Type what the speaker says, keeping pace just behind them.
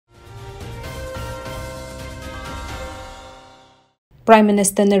Prime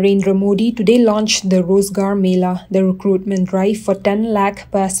Minister Narendra Modi today launched the Rozgar Mela, the recruitment drive for 10 lakh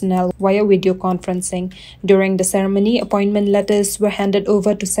personnel via video conferencing. During the ceremony, appointment letters were handed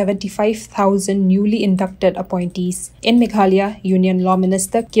over to 75,000 newly inducted appointees. In Meghalaya, Union Law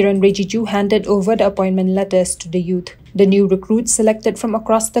Minister Kiran Rijiju handed over the appointment letters to the youth. The new recruits selected from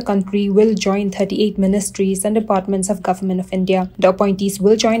across the country will join 38 ministries and departments of Government of India. The appointees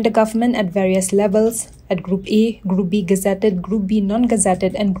will join the government at various levels, at Group A, Group B gazetted, Group B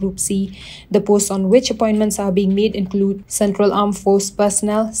non-gazetted and Group C. The posts on which appointments are being made include Central Armed Force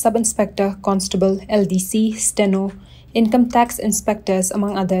Personnel, Sub-Inspector, Constable, LDC, Steno, Income Tax Inspectors,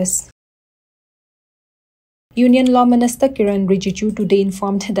 among others. Union Law Minister Kiran Rijiju today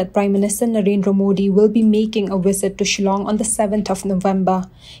informed that Prime Minister Narendra Modi will be making a visit to Shillong on the 7th of November.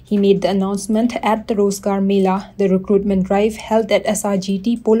 He made the announcement at the Rozgar Mela, the recruitment drive held at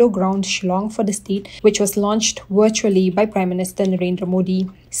SRGT Polo Ground, Shillong for the state, which was launched virtually by Prime Minister Narendra Modi.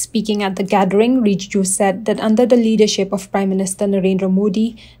 Speaking at the gathering, Rijiju said that under the leadership of Prime Minister Narendra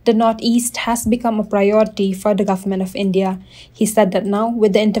Modi, the Northeast has become a priority for the Government of India. He said that now,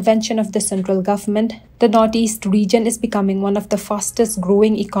 with the intervention of the central government, the Northeast region is becoming one of the fastest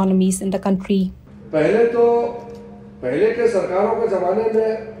growing economies in the country. पहले के सरकारों के ज़माने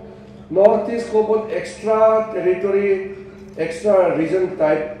में north east को बहुत extra territory, extra reason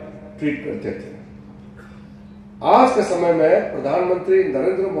type treat करते थे। आज के समय में प्रधानमंत्री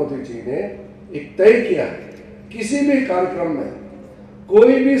नरेंद्र मोदी जी ने एक तय किया है, किसी भी कार्यक्रम में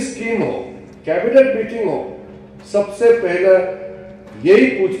कोई भी स्कीम हो, कैबिनेट मीटिंग हो, सबसे पहले यही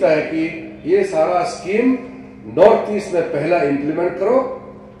पूछता है कि ये सारा स्कीम नॉर्थ ईस्ट में पहला इंप्लीमेंट करो,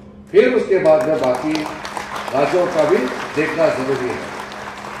 फिर उसके बाद में बाकी राज्यों का भी देखना जरूरी है।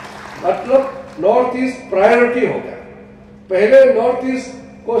 मतलब नॉर्थ ईस्ट प्रायोरिटी हो गया। पहले नॉर्थ ईस्ट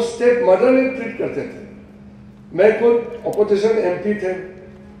को स्टेट मदरली ट्रीट करते थे। मैं खुद ऑपोजिशन एमपी थे,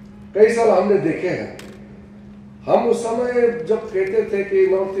 कई साल हमने देखे हैं। हम उस समय जब कहते थे कि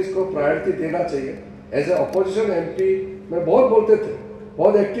नॉर्थ ईस्ट को प्रायोरिटी देना चाहिए, एज ए ऑपोजिशन एमपी में बहुत बोलते थे,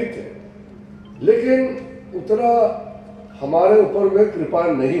 बहुत एक्टिव थे, लेकिन उतना हमारे ऊपर में कृपा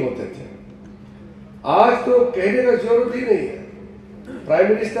नहीं होते थे। आज तो कहने का जरूरत ही नहीं है।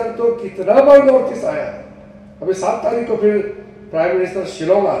 प्राइम मिनिस्टर तो कितना बार नॉर्थ ईस्ट आया है। अभी 7 तारीख को फिर प्राइम मिनिस्टर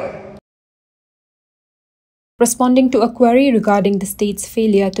शिलोंग आ रहे हैं। Responding to a query regarding the state's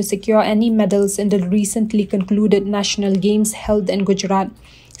failure to secure any medals in the recently concluded national games held in Gujarat,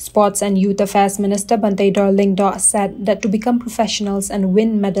 Sports and Youth Affairs Minister Bante Darlingdaw said that to become professionals and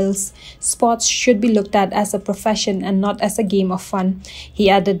win medals, sports should be looked at as a profession and not as a game of fun. He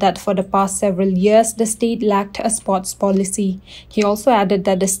added that for the past several years, the state lacked a sports policy. He also added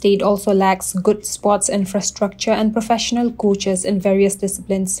that the state also lacks good sports infrastructure and professional coaches in various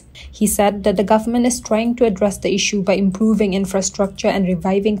disciplines. He said that the government is trying to address the issue by improving infrastructure and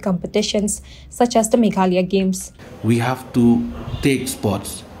reviving competitions such as the Meghalaya Games. We have to take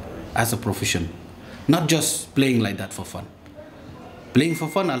sports as a profession, not just playing like that for fun. Playing for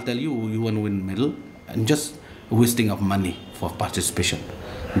fun, I'll tell you, you want to win medal and just wasting of money for participation.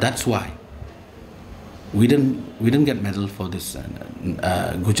 That's why we didn't get medal for this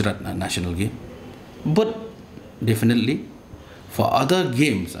Gujarat national game. But definitely for other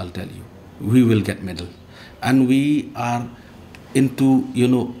games, I'll tell you, we will get medal. And we are into,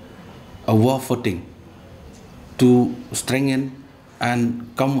 a war footing to strengthen and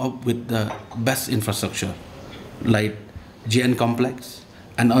come up with the best infrastructure like GN complex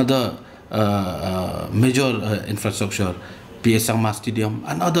and other major infrastructure, PS Sangma Stadium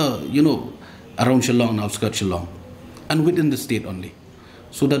and other, around Shillong and outskirts Shillong and within the state only.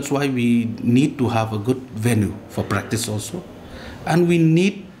 So that's why we need to have a good venue for practice also, and we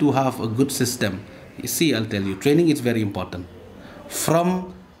need to have a good system. You see, I'll tell you, training is very important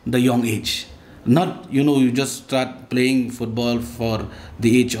from the young age. Not, you just start playing football for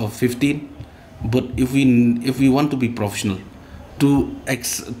the age of 15, but if we want to be professional, to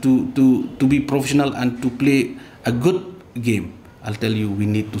be professional and to play a good game, I'll tell you, we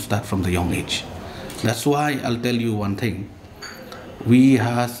need to start from the young age. That's why I'll tell you one thing. We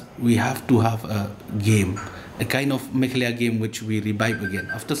have to have a game, a kind of Meghalaya game which we revive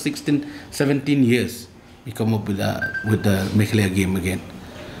again. After 16, 17 years, we come up with the Meghalaya game again.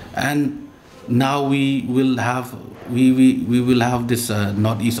 And now we will have this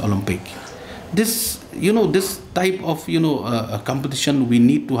Northeast Olympic. This this type of competition we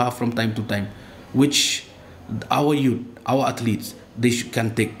need to have from time to time, which our youth, our athletes, they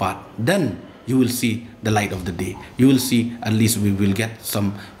can take part. Then you will see the light of the day. You will see at least we will get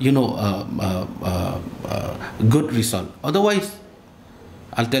some good result. Otherwise,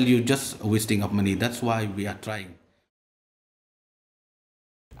 I'll tell you, just wasting of money. That's why we are trying.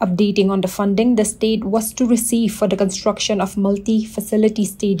 Updating on the funding the state was to receive for the construction of multi-facility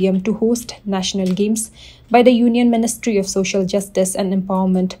stadium to host national games by the Union Ministry of Social Justice and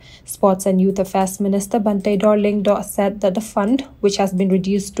Empowerment, Sports and Youth Affairs Minister Bantai Dorlingdo said that the fund, which has been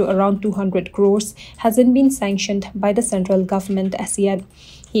reduced to around 200 crores, hasn't been sanctioned by the central government as yet.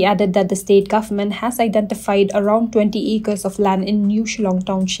 He added that the state government has identified around 20 acres of land in New Shillong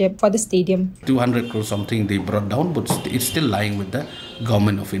Township for the stadium. 200 crores something they brought down, but it's still lying with the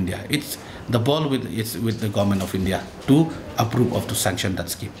government of India. It's the ball it's with the government of India to approve of to sanction that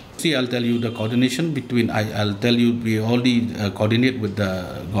scheme. See, I'll tell you the coordination between, I'll tell you we already coordinate with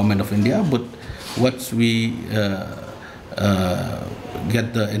the government of India, but once we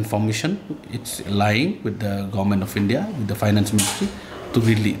get the information, it's lying with the government of India, with the finance ministry,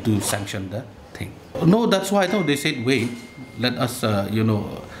 to sanction the thing. No, that's why they said wait, let us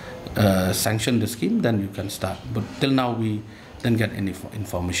sanction the scheme, then you can start. But till now we didn't get any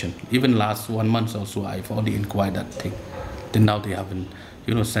information. Even last 1 month or so, I've already inquired that thing. Till now they haven't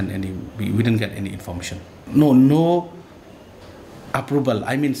sent any. We didn't get any information. No approval.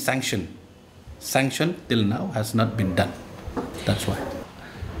 I mean sanction till now has not been done. That's why.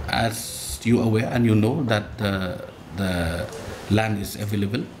 As you are aware and you know that the land is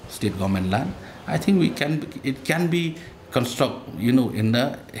available, state government land. I think it can be constructed, in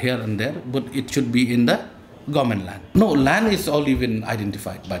the here and there, but it should be in the government land. No, land is all even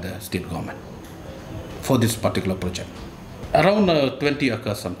identified by the state government for this particular project. Around 20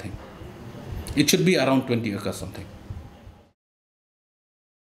 acres something. It should be around 20 acres something.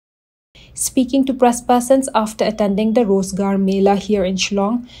 Speaking to press persons after attending the Rozgar Mela here in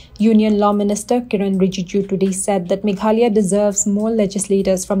Shillong, Union Law Minister Kiran Rijiju today said that Meghalaya deserves more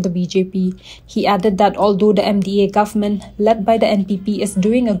legislators from the BJP. He added that although the MDA government, led by the NPP, is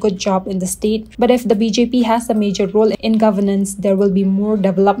doing a good job in the state, but if the BJP has a major role in governance, there will be more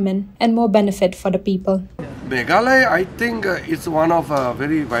development and more benefit for the people. Meghalaya, I think, is one of a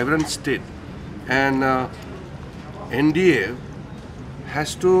very vibrant state, and NDA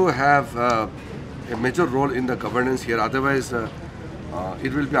has to have a major role in the governance here, otherwise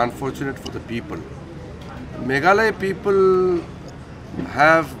it will be unfortunate for the people. Meghalaya people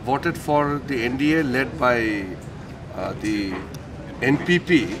have voted for the NDA led by the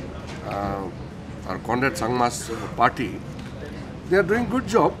NPP, or Conrad Sangma's party. They are doing good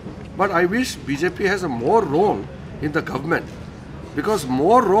job, but I wish BJP has a more role in the government, because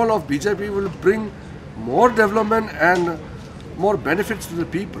more role of BJP will bring more development and more benefits to the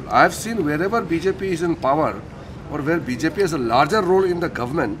people. I have seen wherever BJP is in power or where BJP has a larger role in the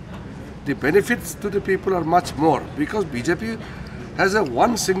government, the benefits to the people are much more, because BJP has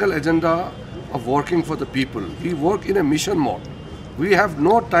one single agenda of working for the people. We work in a mission mode. We have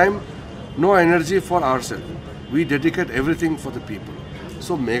no time, no energy for ourselves. We dedicate everything for the people.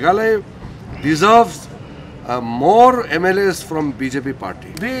 So Meghalaya deserves more MLAs from BJP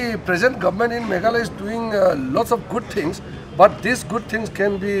party. The present government in Meghalaya is doing lots of good things, but these good things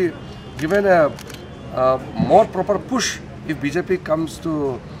can be given a more proper push if BJP comes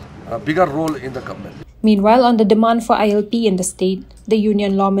to a bigger role in the government. Meanwhile, on the demand for ILP in the state, the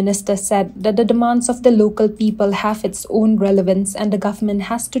Union Law Minister said that the demands of the local people have its own relevance and the government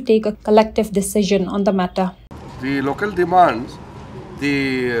has to take a collective decision on the matter. The local demands,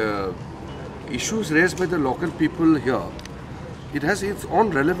 the issues raised by the local people here, it has its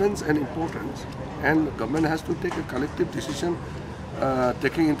own relevance and importance, and the government has to take a collective decision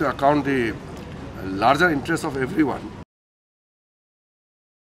taking into account the larger interests of everyone.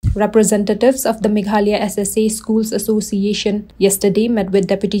 Representatives of the Meghalaya SSA Schools Association yesterday met with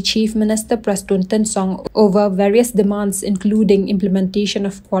Deputy Chief Minister Prastun Tensong over various demands including implementation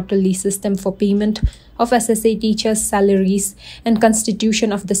of quarterly system for payment of SSA teachers' salaries and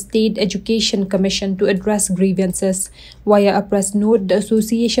constitution of the State Education Commission to address grievances. Via a press note, the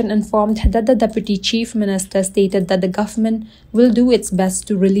association informed that the Deputy Chief Minister stated that the government will do its best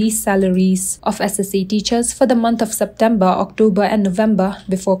to release salaries of SSA teachers for the month of September, October and November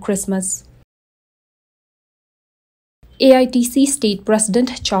before Christmas. AITC State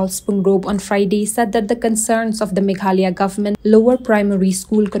President Charles Pungrob on Friday said that the concerns of the Meghalaya Government Lower Primary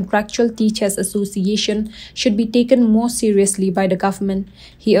School Contractual Teachers Association should be taken more seriously by the government.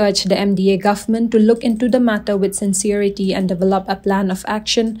 He urged the MDA government to look into the matter with sincerity and develop a plan of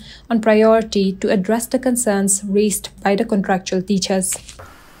action on priority to address the concerns raised by the contractual teachers.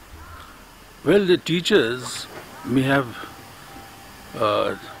 Well, the teachers may have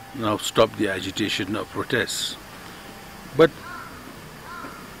now stopped the agitation or protests. But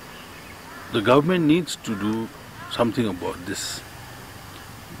the government needs to do something about this.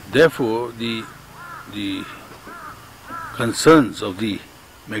 Therefore, the concerns of the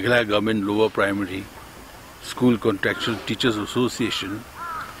Meghalaya Government Lower Primary School Contractual Teachers Association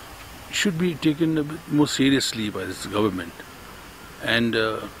should be taken a bit more seriously by this government and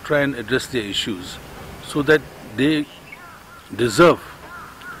try and address their issues so that they deserve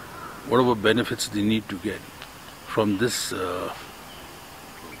whatever benefits they need to get from this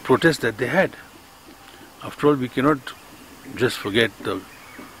protest that they had. After all, we cannot just forget the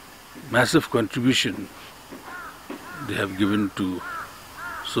massive contribution they have given to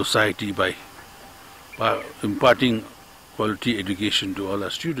society by imparting quality education to all our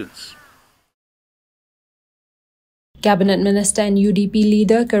students. Cabinet Minister and UDP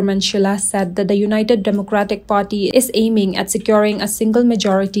leader Kerman Shila said that the United Democratic Party is aiming at securing a single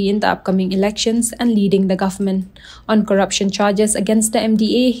majority in the upcoming elections and leading the government. On corruption charges against the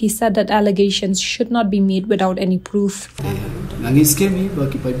MDA, he said that allegations should not be made without any proof. Nangis kami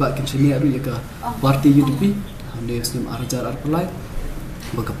bagi paibat kini aru ya parti UDP ande sem arjar arpalai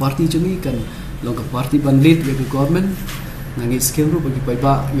bagi parti kami kan loga parti ban lead ya government nangis kami bagi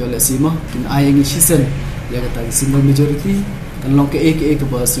paibat yo lesima kin ayang season ya kata single majority kan long ke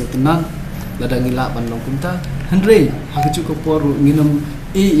bahas yo tenang ladang ila ban long kunta handre haku ko poru nginam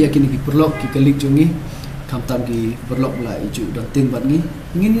ya kini ki perlok ki kalik jongi kamtam ki perlok la iju dan tin bat ngi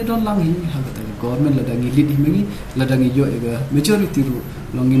ngini don lang hi hakata government ladang lead hi ladang yo ya majority ru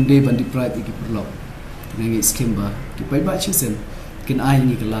long inde ban di pride ki perlok ngi scheme ba ki pai ba chisen kin ai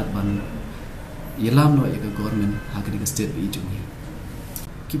ngi kelat ban yelam no ya government hakata ki state bi jongi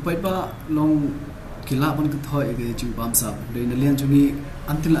ki pai ba long kila ban kthoi ge chu bam sa de nalian jongi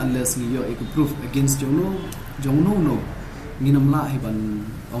until unless ngi yo ek proof against jongno no nginam la hi ban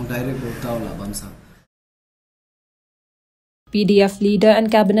ong direct go taw la bam sa. PDF leader and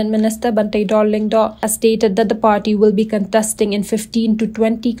Cabinet Minister Bantai Dorlingdo has stated that the party will be contesting in 15 to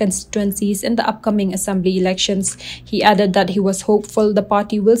 20 constituencies in the upcoming assembly elections. He added that he was hopeful the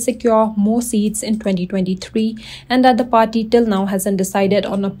party will secure more seats in 2023 and that the party till now hasn't decided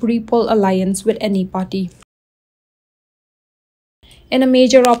on a pre-poll alliance with any party. In a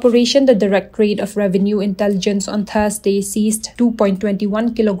major operation, the Directorate of Revenue Intelligence on Thursday seized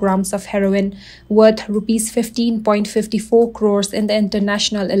 2.21 kilograms of heroin worth Rs 15.54 crores in the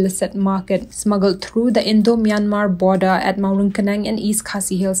international illicit market, smuggled through the Indo-Myanmar border at Maurungkanang in East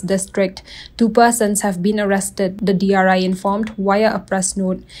Khasi Hills district. 2 persons have been arrested, the DRI informed via a press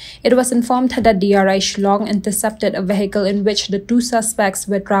note. It was informed that DRI Shillong intercepted a vehicle in which the 2 suspects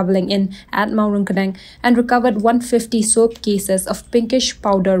were travelling in at Maurungkanang and recovered 150 soap cases of pinkish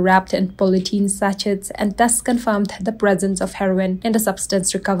powder wrapped in polythene sachets and thus confirmed the presence of heroin in the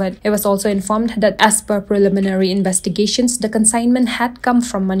substance recovered. It was also informed that as per preliminary investigations, the consignment had come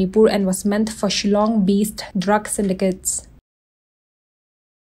from Manipur and was meant for Shillong-based drug syndicates.